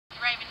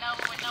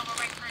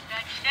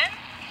production.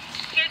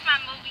 Here's my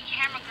movie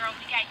camera girl.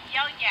 We got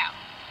Yo-Yo,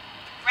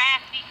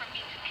 Raspy from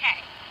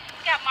B2K.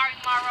 We got Mari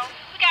Morrow.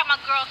 We got my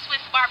girl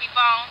Swiss Barbie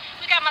Bone.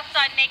 We got my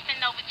son Nathan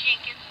Nova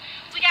Jenkins.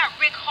 We got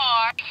Rick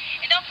Hard.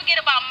 And don't forget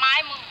about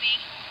my movie.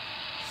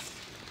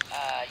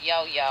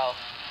 Yo-Yo,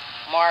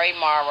 Mari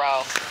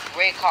Morrow,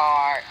 Rick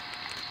Hard,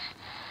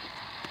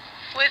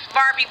 Swiss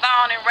Barbie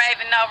Bone, and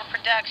Raven Nova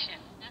production.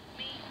 That's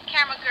me,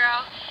 camera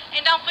girl.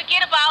 And don't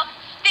forget about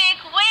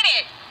Stick With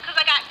It, because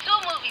I got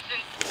 2 movies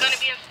going to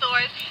be in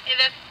stores, and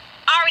that's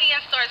already in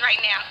stores right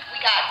now.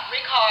 We got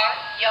Rick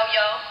Hard,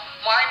 Yo-Yo,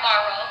 Mari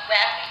Morrow,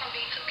 Raspy from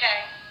B2K.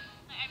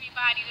 Hi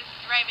everybody, this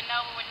is Raven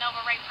Nova with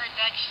Nova Ray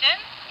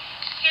Productions.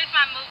 Here's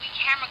my movie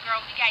camera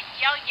girl. We got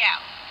Yo-Yo,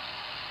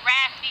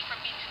 Raspy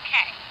from B2K.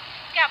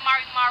 We got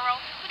Mari Morrow.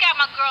 We got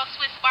my girl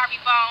Swiss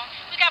Barbie Bone.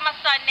 We got my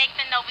son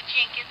Nathan Nova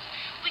Jenkins.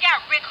 We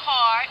got Rick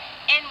Hard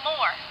and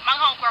more. My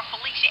homegirl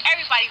Felicia.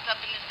 Everybody's up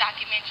in this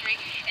documentary.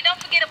 And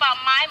don't forget about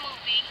my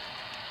movie,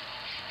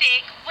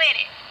 Stick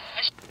With It.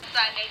 My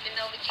son Nathan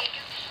Nova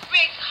Jenkins,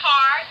 Rick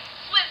Hard,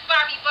 Swiss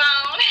Barbie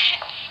Bone,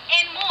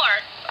 and more.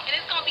 And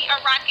it's gonna be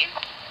a rockin'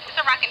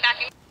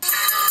 documentary.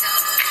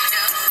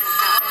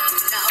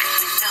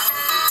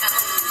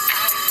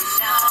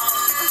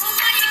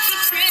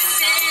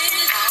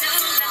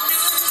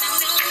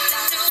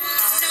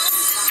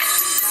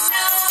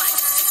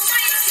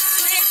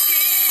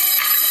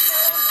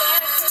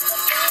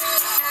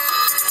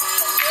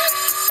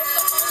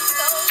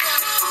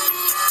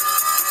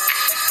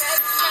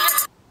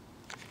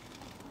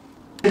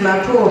 My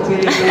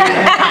pulpit.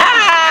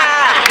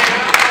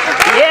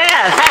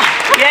 Yes,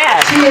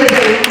 yes. She is a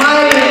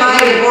mighty,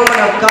 mighty woman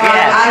of God.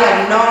 Yes. I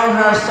have known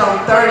her some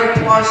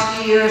 30 plus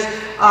years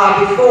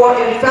before.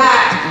 In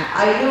fact,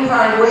 I knew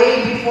her way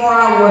before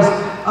I was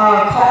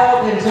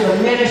called into the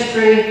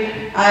ministry.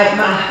 My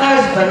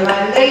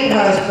late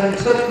husband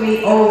took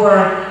me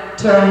over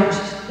to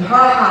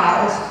her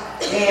house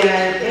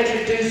and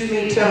introduced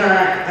me to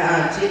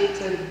her,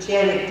 to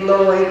Janet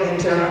Gloyd, and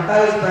to her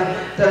husband,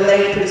 the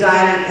late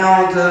presiding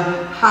elder,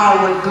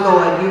 Howard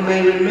Gloyd. You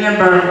may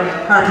remember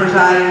her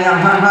presiding elder,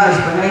 her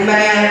husband,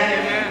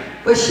 amen?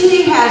 But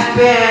she has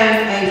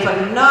been a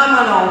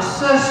phenomenal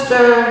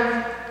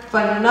sister,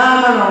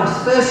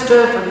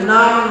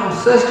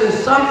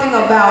 something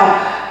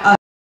about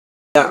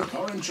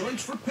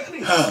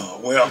Oh,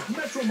 well,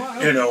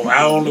 you know,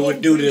 I only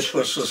would do this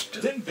for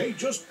sister and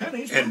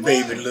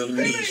baby little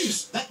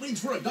niece.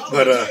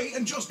 But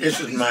this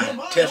is my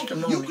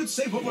testimony.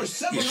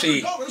 You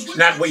see, it's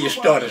not where you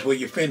start, it's where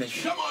you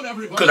finish.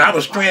 Because I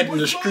was stranded in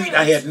the street,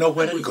 I had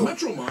nowhere to go.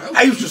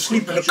 I used to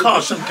sleep in the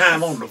car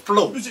sometime on the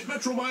floor.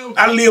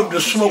 I lived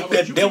to smoke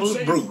that devil's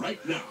brew.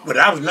 But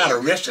I was not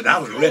arrested, I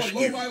was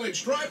rescued.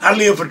 I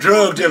lived for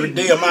drugs every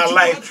day of my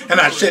life, and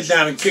I sat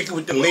down and kicked it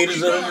with the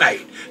ladies of the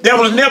night. There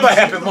was never a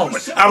happy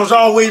moment. I was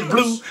always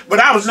blue, but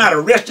I was not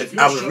arrested.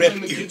 I was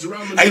rescued.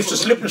 I used to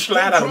slip and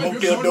slide out of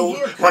motel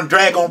doors, run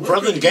drag on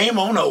brothers, game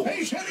on O's.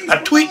 I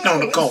tweeted on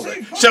the corner,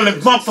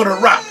 selling bump for the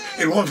rock.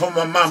 It wasn't for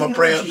my mama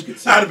prayers.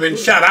 I'd have been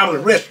shot. I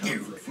was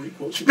rescued.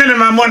 Spending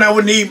my money, I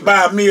wouldn't even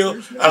buy a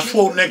meal. I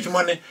swore next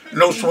Monday,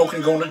 no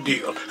smoking gonna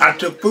deal. I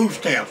took food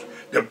stamps.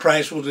 The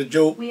price was a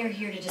joke.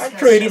 I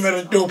traded him at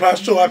a dope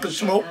house so I could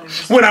smoke.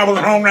 When I was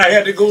hungry, I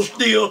had to go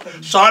steal.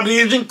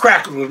 Sardines and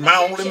crackers was my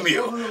only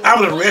meal. I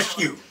was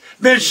rescued.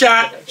 Been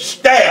shot,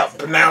 stabbed,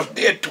 pronounced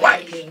dead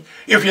twice.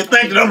 If you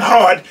think that I'm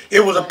hard,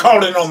 it was a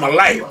calling on my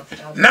life.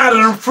 Now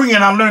that I'm free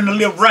and I learned to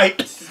live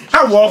right,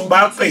 I walk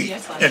by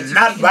faith and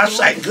not by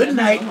sight. Good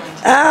night.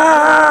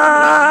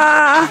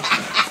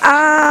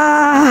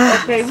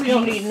 Okay, we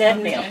don't need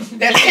nothing else.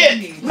 That's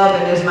it.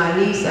 Loving is my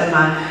niece and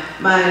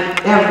my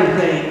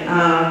everything.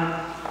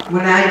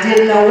 When I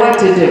didn't know what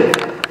to do,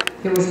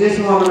 it was this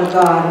woman of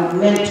God who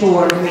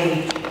mentored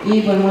me.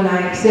 Even when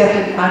I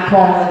accepted my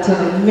call into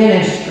the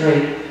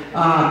ministry,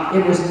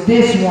 it was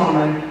this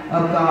woman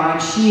of God,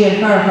 she and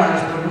her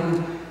husband,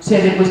 who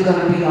said it was going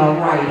to be all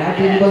right. I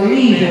didn't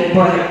believe it,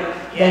 but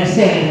they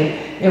said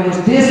it. It was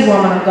this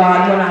woman of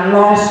God when I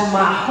lost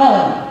my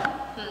home.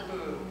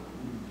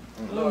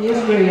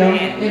 It's real.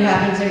 It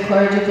happens in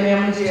clergy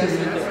families too.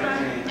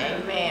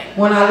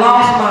 When I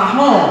lost my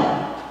home,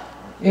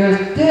 it was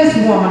this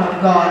woman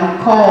of God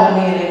who called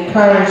me and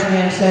encouraged me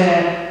and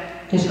said,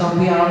 it's going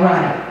to be all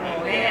right.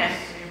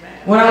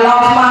 When I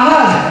lost my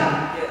husband,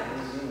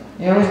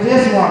 it was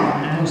this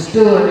woman who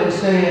stood and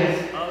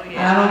said,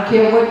 I don't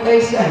care what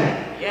they say,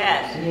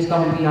 it's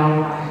going to be all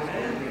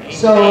right.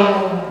 So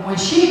when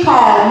she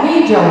called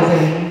me,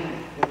 Jovine,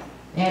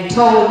 and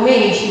told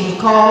me she was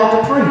called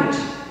to preach,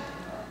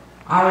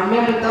 I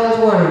remembered those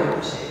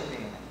words.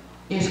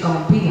 It's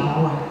going to be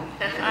all right.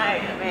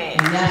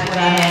 And that's what I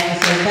had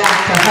to say back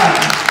to her.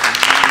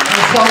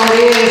 And so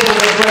it is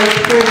with a great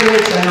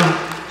privilege and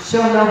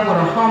sure enough with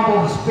a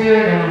humble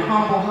spirit and a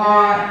humble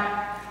heart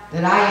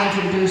that I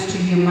introduce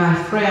to you my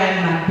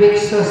friend, my big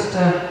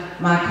sister,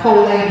 my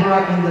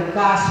co-laborer in the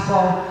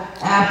gospel.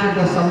 After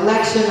the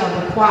selection of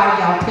the choir,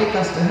 y'all take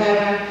us to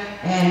heaven,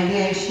 and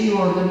then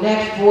the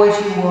next voice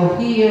you will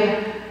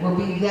hear will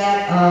be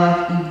that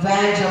of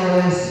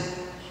evangelist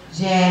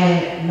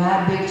Janet,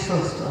 my big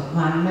sister,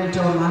 my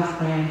mentor, my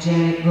friend,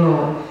 Janet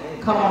Glory.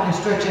 Come on and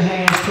stretch your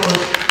hands towards.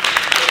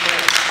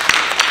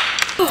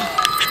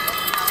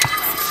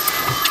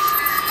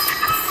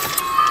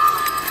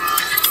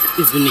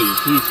 His knees,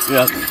 he's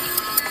struggling.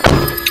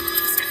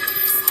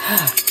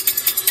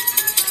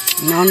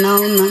 No, no,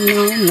 no,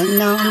 no, no,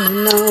 no,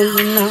 no,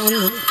 no,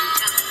 no.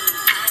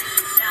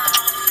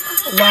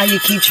 Why you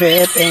keep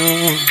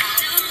tripping?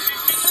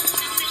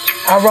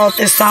 I wrote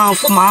this song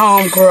for my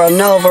homegirl,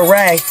 Nova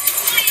Ray.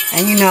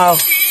 And you know,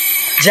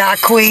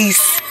 Jacquees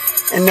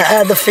and the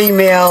other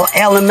female,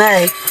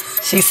 LMA,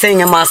 she's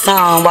singing my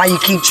song, Why You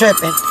Keep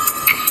Tripping.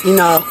 You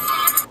know,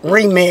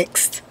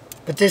 remixed.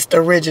 But this the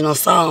original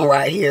song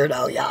right here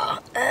though, y'all.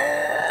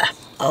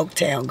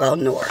 Oaktown, go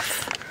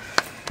north.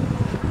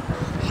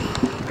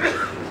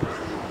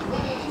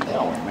 They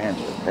don't want man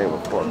to pay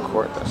with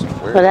court. That's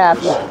weird. What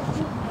happened?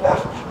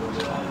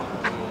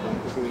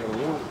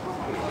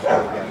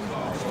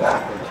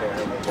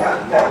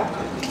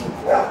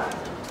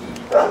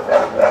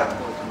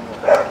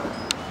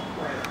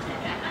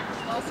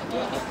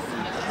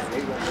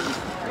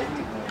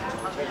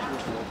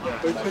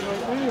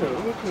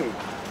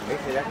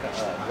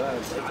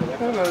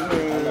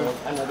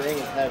 I know they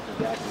ain't have to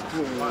jacket.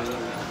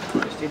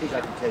 The city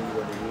got to tell you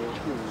what it is.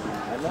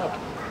 I know.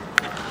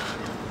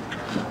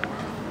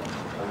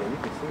 Oh yeah, you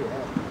can see it.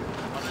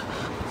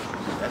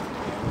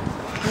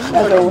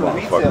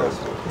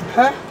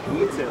 Huh?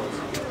 Weed sales.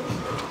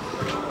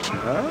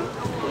 Huh?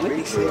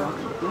 Weed sales.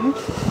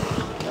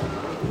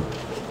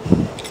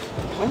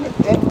 When did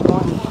that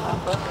going to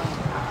pop up?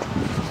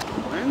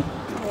 When?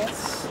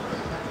 Yes.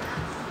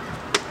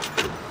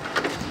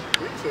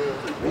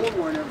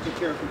 Warren never took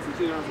care of him since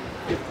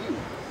 2015.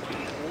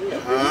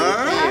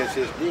 Huh?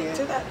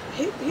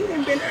 He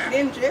didn't been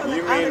in jail.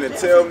 You mean to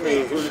tell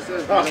me?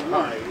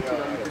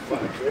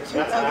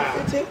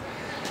 2015?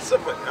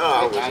 Oh, I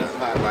wish I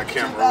had my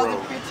camera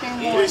roll.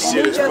 This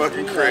shit is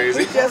fucking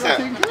crazy.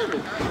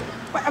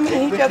 I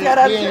mean, he just got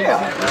out of jail.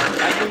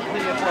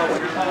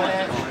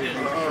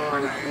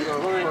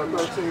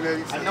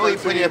 I know he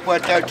put in for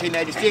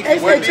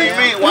 1386. What do you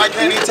mean? Why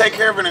can't he take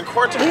care of it in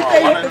court tomorrow?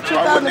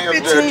 Why wouldn't they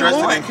have to address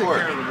it in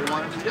court?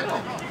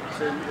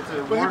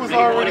 But he was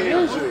already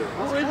in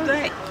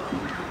jail.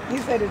 He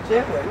said the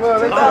jail.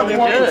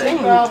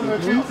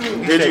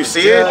 Did you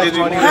see it? Did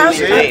you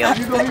see it?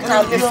 He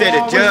said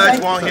the judge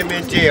want him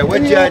in jail.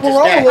 What judge is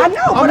that? I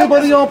know. I mean,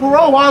 but he on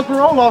parole. Why is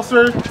parole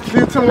officer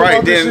didn't tell him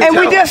about this shit? And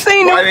we just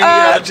seen him.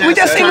 We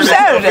just seen him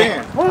Saturday.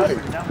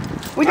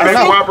 We just I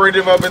seen.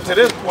 cooperative up until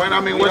this point.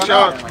 I mean, what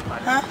y'all?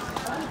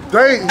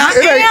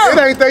 It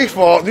ain't their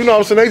fault. You know what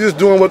I'm saying? They just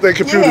doing what their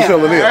computer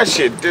telling them. That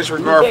shit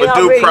disregard for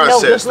due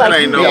process. That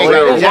ain't no way.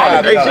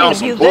 They on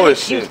some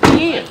bullshit.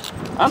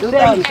 I'm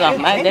telling you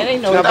something, man. That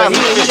ain't no. I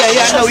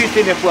know he's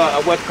sitting there for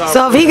what's called.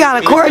 So if he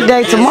got a court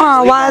date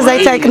tomorrow, why is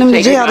they taking him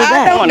to jail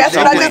today? That's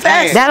what I just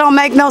asked. That don't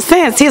make no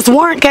sense. His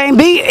warrant can't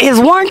be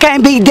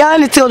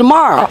done until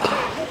tomorrow.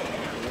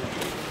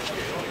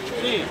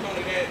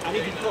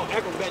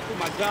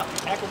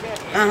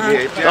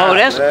 Oh,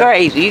 that's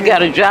crazy. You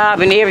got a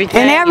job and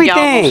everything. And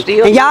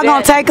y'all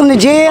gonna take him to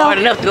jail? Hard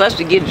enough to us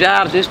to get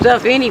jobs and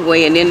stuff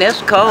anyway, and then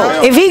that's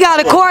cold. If he got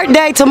a court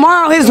date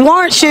tomorrow, his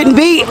warrant shouldn't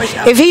be.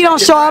 If he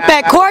don't show up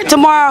at court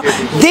tomorrow,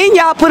 then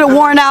y'all put a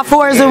warrant out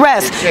for his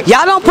arrest.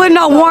 Y'all don't put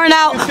no warrant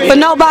out for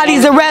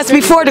nobody's arrest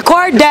before the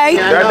court date.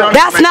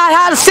 That's not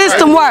how the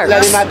system works.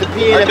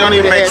 That don't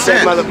even make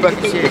sense.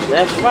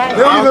 That's right.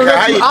 They don't even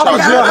let you out of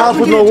jailhouse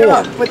with no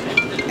warrant.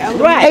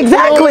 Right.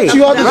 Exactly.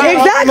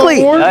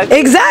 Exactly.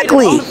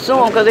 Exactly. I'm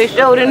suing because they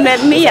showed him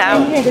letting me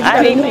out.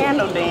 I didn't have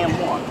no damn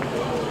warrant.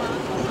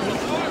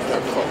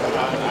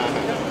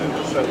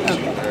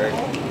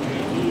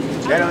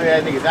 They don't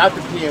have niggas out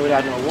the pen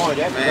without no warrant.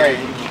 That's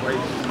crazy.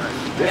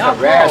 This is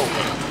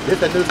harassment.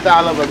 This is a new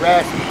style of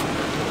harassment.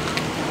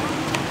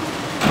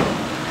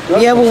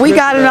 Yeah, well, we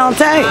got it on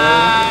tape.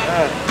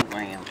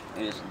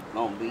 It's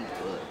gonna be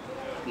for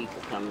people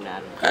coming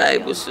out of Hey,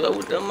 what's up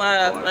with the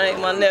man?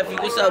 My nephew.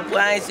 What's up, boy?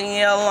 I ain't seen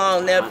you in a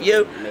long,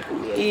 nephew.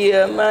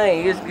 Yeah,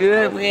 man, it's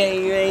good. You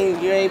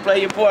ain't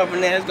play your part, but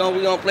now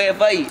we gonna play it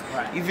for you.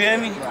 You feel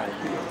me?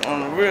 On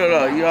the real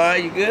though, you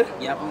alright? You good?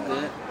 Yep, I'm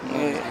good.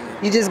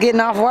 Yeah. You just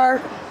getting off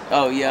work?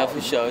 Oh yeah,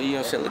 for sure. You know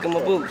what I'm saying? Look at my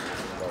boots.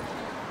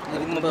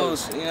 Look at my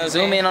boots. You know what I'm saying?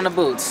 Zoom in on the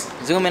boots.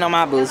 Zoom in on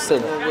my boots too.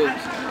 You know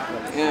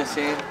what I'm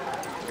saying?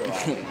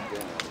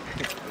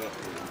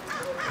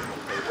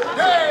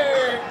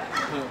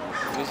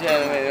 What's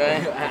happening,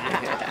 man?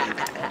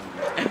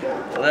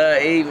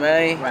 Love eat,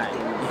 man. Right.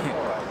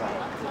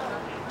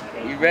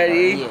 You ready to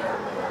eat?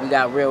 Yeah. We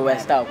got Real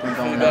West Oakland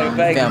going go to on, you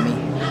Vegas? feel me?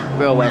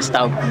 Real West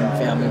Oakland, you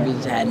feel me? We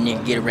just had a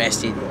nigga get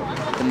arrested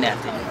for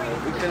nothing.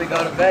 We finna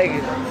go to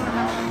Vegas.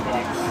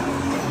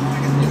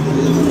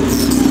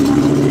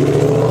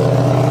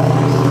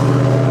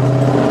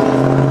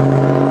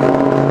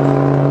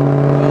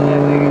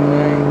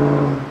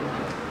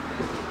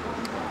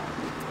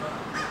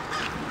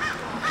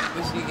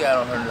 What she got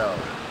on her nose?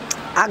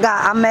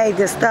 I made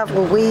this stuff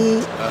with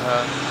weed.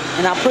 Uh-huh.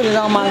 And I put it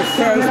on my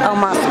face, on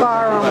my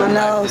scar, on my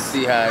nose. To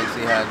see how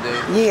it do.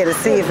 Yeah, to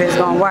see if it's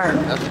gonna work.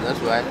 That's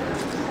right.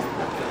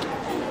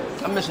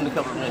 I'm missing a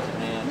couple of wrenches,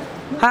 man.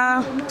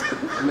 Huh?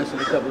 I'm missing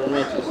a couple of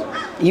wrenches.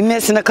 You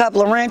missing a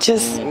couple of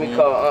wrenches? Let me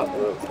call up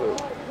real quick.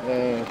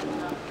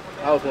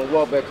 I was gonna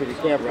walk back to the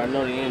camper. I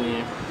know they're in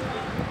there.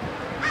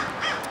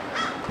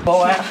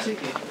 Boy,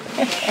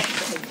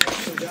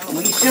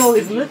 we sure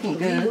is looking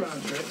good.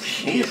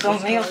 Here's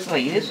something else for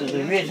you. This is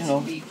the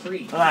original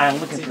flyer. I'm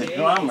looking for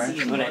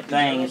drummers for that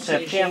thing in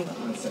September.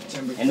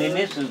 And then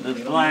this is the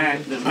flyer.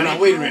 Now,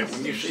 wait a minute.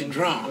 When you say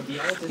drum,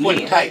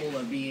 what type?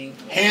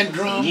 Hand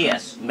drum?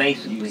 Yes,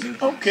 basically.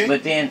 Okay.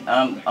 But then do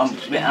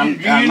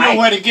you know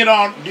where to get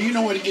on? Do you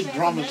know where to get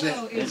drummers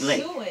at? The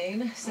lake.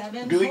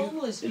 Do you?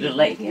 The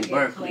lake in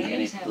Berkeley,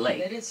 and it's the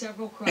lake.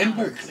 In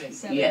Berkeley?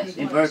 Yes,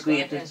 in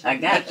Berkeley. I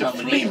got some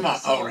of these.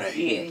 All right.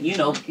 Yeah, you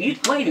know.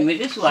 Wait a minute.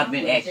 This is what I've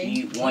been asking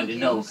you. Wanted to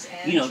know.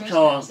 You know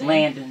Charles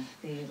Landon,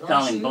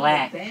 call him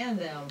Black.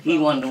 He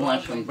one of the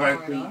ones from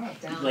Berkeley.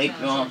 He played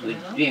drums with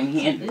Jim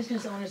Hendrix.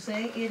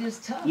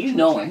 You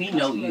know him. He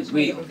know you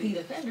real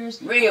good.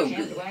 Real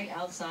good.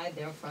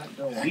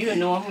 You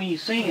know him when you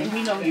sing him.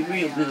 He know you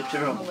real good,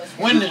 Charles.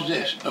 When is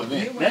this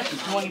event? That's the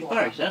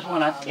 21st. That's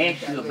when I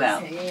asked you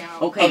about.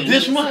 Okay. Of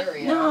this month?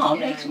 No,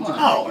 next month.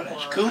 Oh,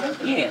 that's cool.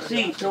 Yeah,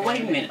 see, so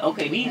wait a minute.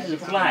 Okay, these are the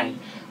flyers.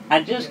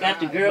 I just got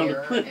the girl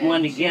to put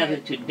one together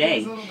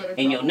today,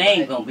 and your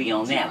name gonna be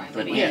on that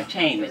for the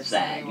entertainment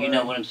side. You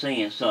know what I'm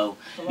saying? So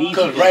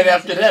because right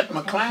after that,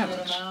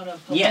 McClavin's.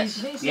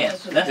 Yes,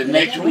 yes, that's the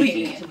next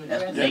weekend.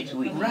 That's the next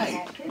weekend.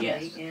 Right.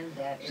 Yes.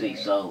 See,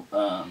 so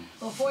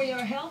Well, for your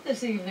health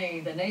this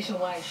evening, the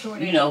nationwide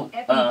shortage. you know,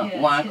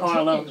 Juan continues.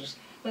 Carlos.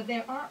 But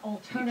there are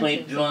alternatives. He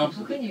played drums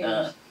with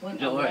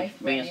George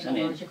Benson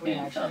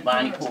and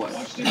Bonnie Porter.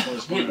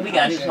 We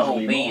got his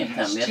whole band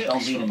coming. That's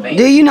gonna be the band.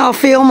 Do you know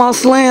Fillmore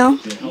Slim?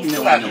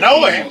 I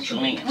know him.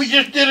 We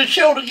just did a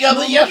show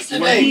together yesterday.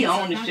 Well, he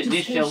owned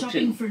this show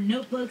too.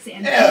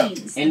 Yeah.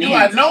 And do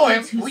I know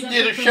him? We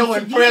did a show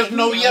in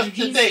Fresno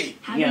yesterday.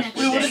 Yes,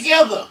 we were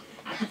together.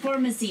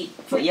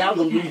 So y'all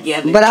gonna be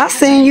together. But I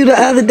seen you the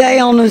other day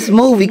on this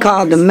movie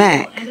called The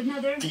Mac.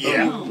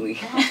 Yeah.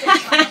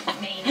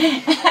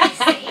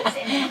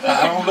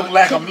 I don't look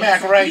like a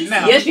Mac right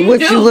now. Yes, you do. What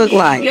you look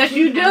like? Yes,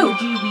 you do.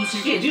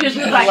 Shit, you just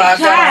look like I a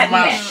got on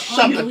my Mac.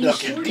 sucker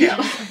ducking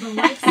cap.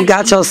 You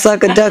got your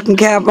sucker ducking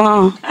cap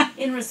on?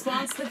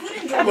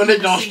 Well,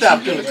 it don't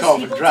stop till the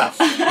coffin drops.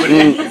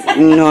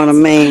 You know what I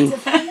mean?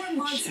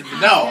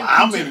 No,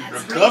 I'm in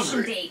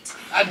recovery.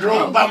 I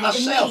drove by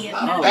myself.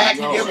 My back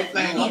and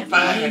everything, I'm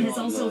fine.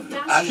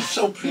 I just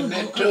soaked in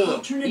that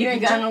tub. You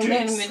ain't got no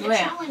liniment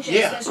left.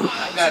 Yeah,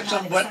 I got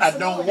some, but I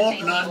don't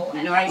want none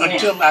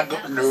until I go.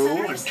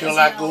 No, until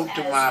I go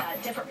to my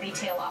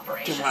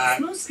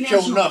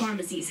show enough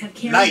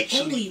nights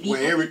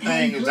where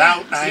everything is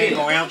out. I ain't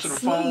gonna answer the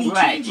phone.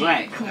 Right,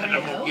 right. And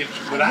I'm gonna get.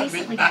 But I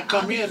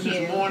come in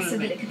this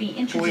morning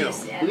at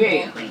 12.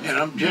 Yeah. And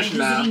I'm just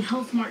now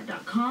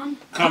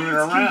coming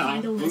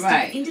around.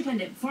 Right.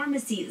 Independent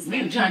pharmacies.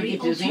 We've been trying to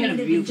get this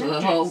interview for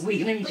a whole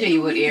week. Let me tell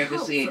you what Erica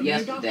said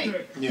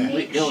yesterday.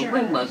 Yeah.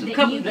 When was it? A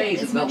couple of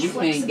days ago, we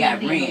went and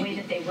got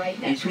Randy.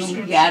 And when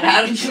we got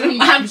out of there,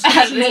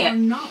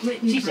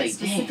 she said,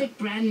 damn,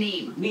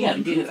 we got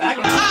to get her.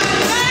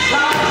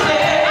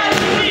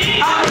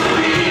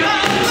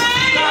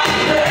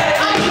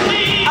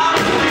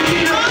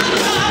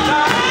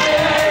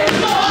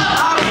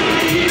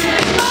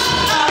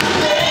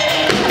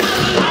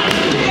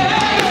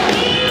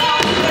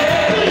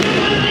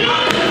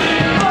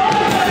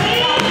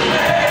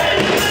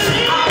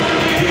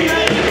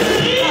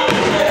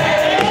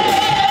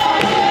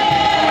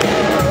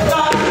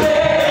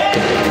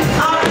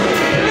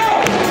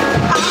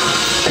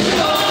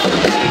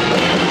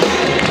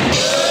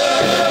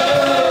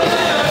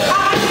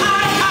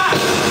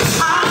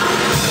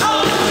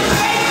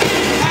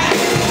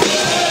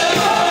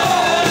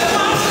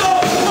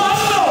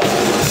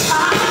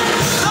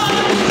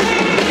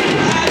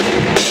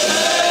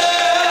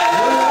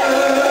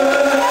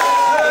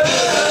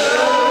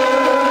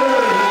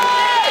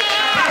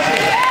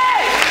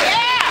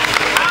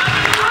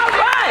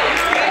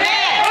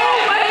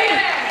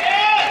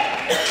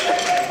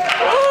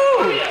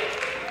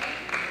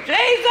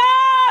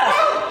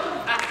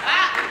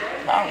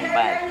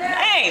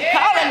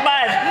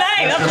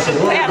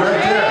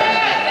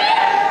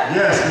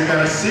 Yes, we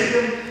got to seek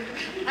him and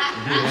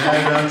he will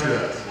hand down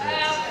to us.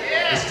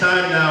 It's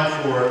time now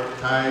for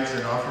tithes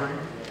and offering.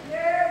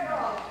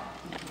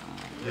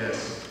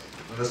 Yes,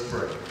 let us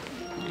pray.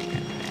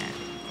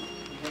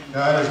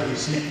 God, as we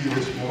seek you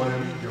this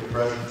morning, your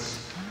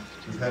presence,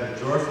 we've had a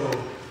joyful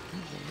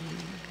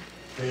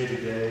day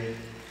today in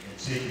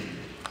seeking you.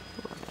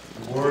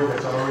 The word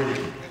has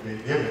already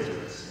been given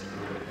to us, and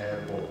we're going to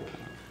add more.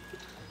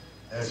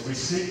 As we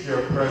seek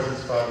your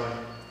presence, Father,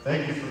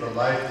 thank you for the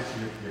life that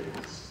you have given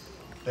us.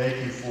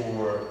 Thank you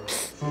for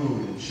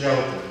food and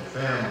shelter and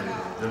family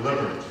and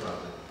deliverance,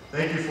 Father.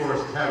 Thank you for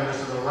having us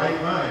in the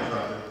right mind,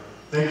 Father.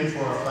 Thank you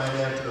for our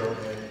finances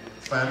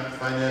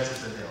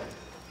and health.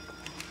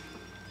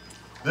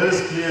 Let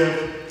us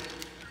give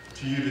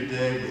to you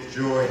today with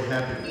joy and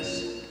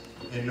happiness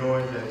in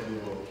knowing that we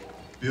will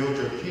build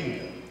your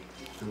kingdom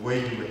the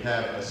way you would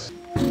have us.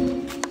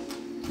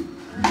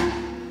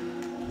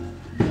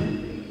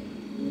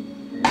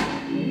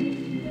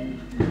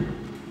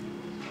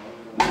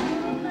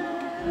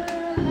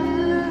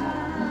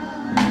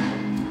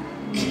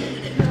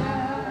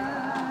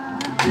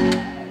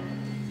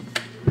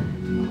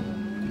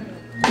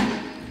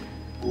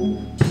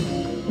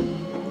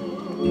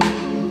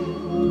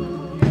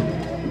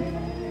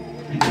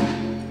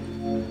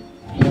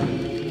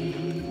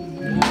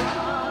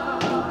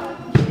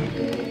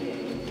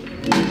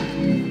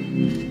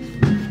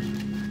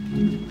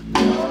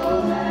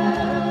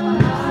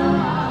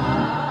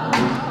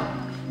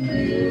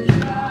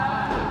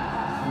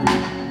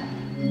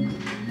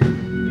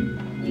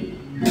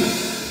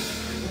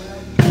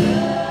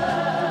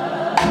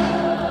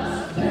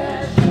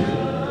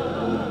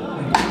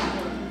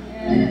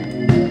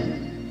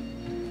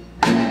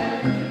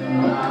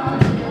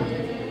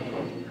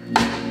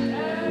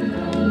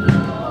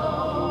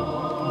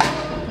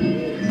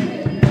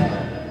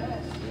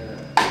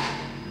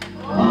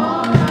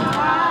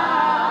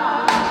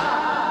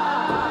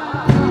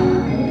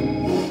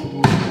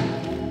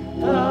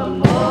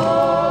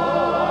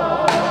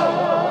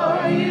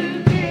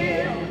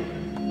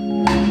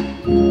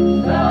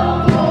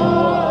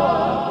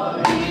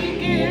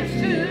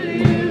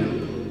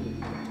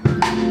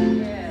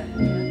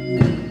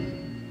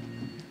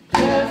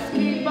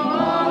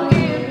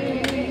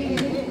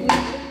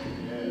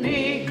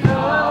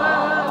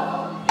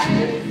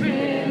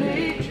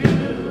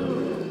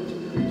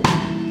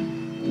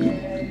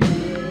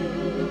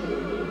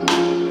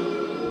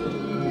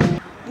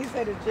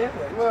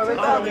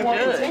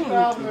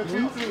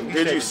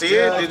 Did you see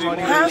it? Did you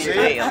see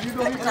it?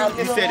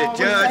 He said the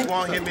judge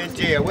want him in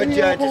jail. What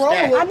judge is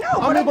that? I know.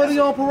 I mean, but he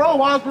on parole.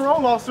 Why is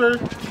parole officer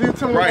didn't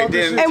tell him about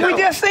this shit? And we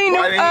just seen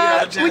him.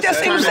 We just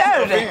seen him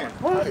Saturday.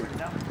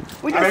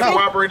 We just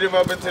cooperative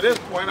up until this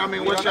point. I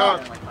mean, what's y'all?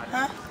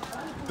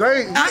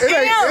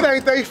 It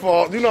ain't their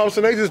fault. You know what I'm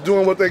saying? They just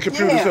doing what their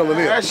computer telling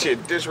them. That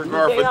shit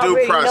disregard for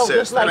due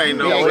process. That ain't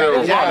no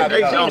marijuana.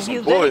 They on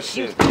some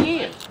bullshit.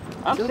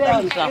 I'm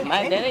telling you something,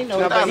 man. That ain't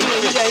no.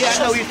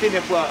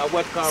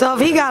 So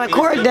if he got a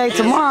court date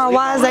tomorrow,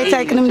 why is they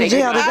taking him to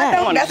jail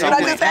today? That's what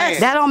I just asked.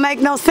 That don't make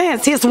no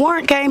sense. His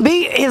warrant can't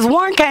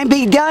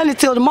be done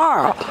until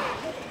tomorrow.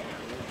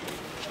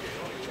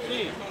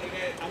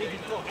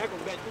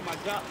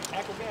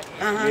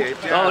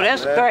 Oh,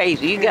 that's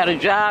crazy. You got a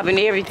job and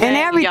everything. And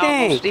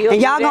everything.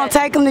 And y'all gonna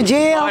take him to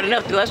jail? Hard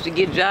enough to us to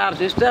get jobs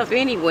and stuff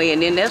anyway,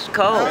 and then that's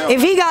cold.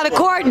 If he got a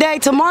court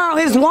date tomorrow,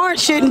 his warrant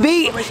shouldn't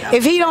be.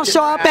 If he don't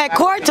show up at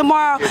court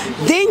tomorrow,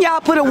 then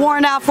y'all put a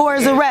warrant out for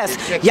his arrest.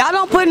 Y'all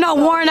don't put no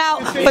warrant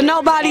out for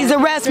nobody's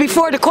arrest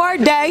before the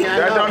court date.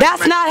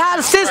 That's not how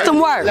the system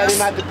works.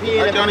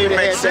 That don't even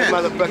make sense.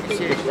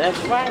 That's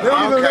right.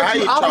 I don't care how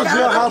you talk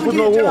about with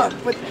no warrant.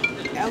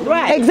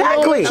 Right.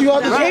 Exactly.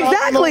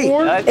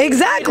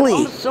 Exactly.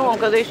 I'm suing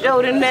because they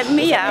showed him letting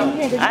me out.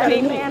 I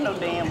didn't even have no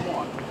damn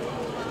warrant.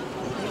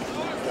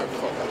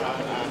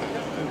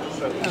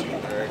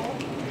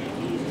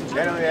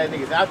 They don't have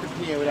niggas out the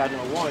pen without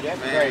no warrant.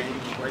 That's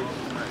crazy.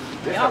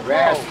 This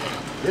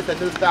harassment. This a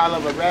new style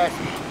of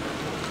harassment.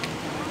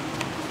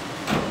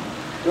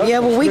 Yeah,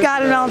 but we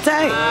got it on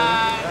tape.